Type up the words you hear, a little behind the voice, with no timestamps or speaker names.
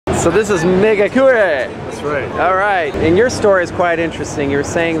So this is Miegakure. That's right. All right. And your story is quite interesting. You're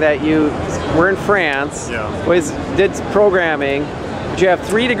saying that you were in France, did programming, but you have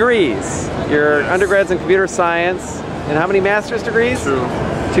 3 degrees. Your undergrad's in computer science, and how many master's degrees? 2.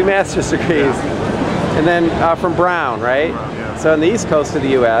 2 master's degrees. Yeah. And then from Brown, right? Brown, yeah. So on the east coast of the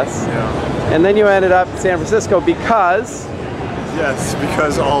U.S. Yeah. And then you ended up in San Francisco because? Yes,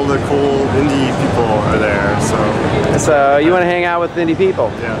 because all the cool indie people are there, So you want to hang out with indie people?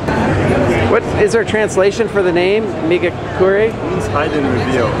 Yeah. What is there a translation for the name, Miegakure? It means hide and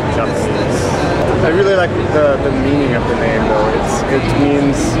reveal in Japanese. I really like the meaning of the name though. It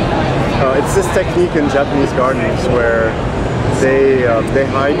means, it's this technique in Japanese gardens where they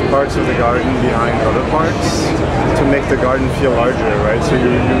hide parts of the garden behind other parts to make the garden feel larger, right? So you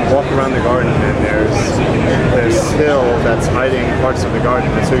walk around the garden and there's this hill that's hiding parts of the garden,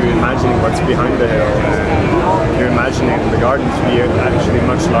 and so you're imagining what's behind the hill, and you're imagining the garden to be actually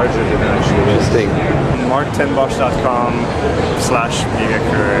much larger than it actually is.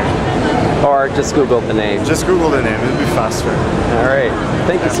 Marc10bosch.com/Miegakure. Or just Google the name. Just Google the name, it'll be faster. All right.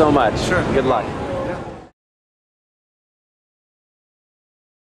 Thank you so much. Sure. Good luck.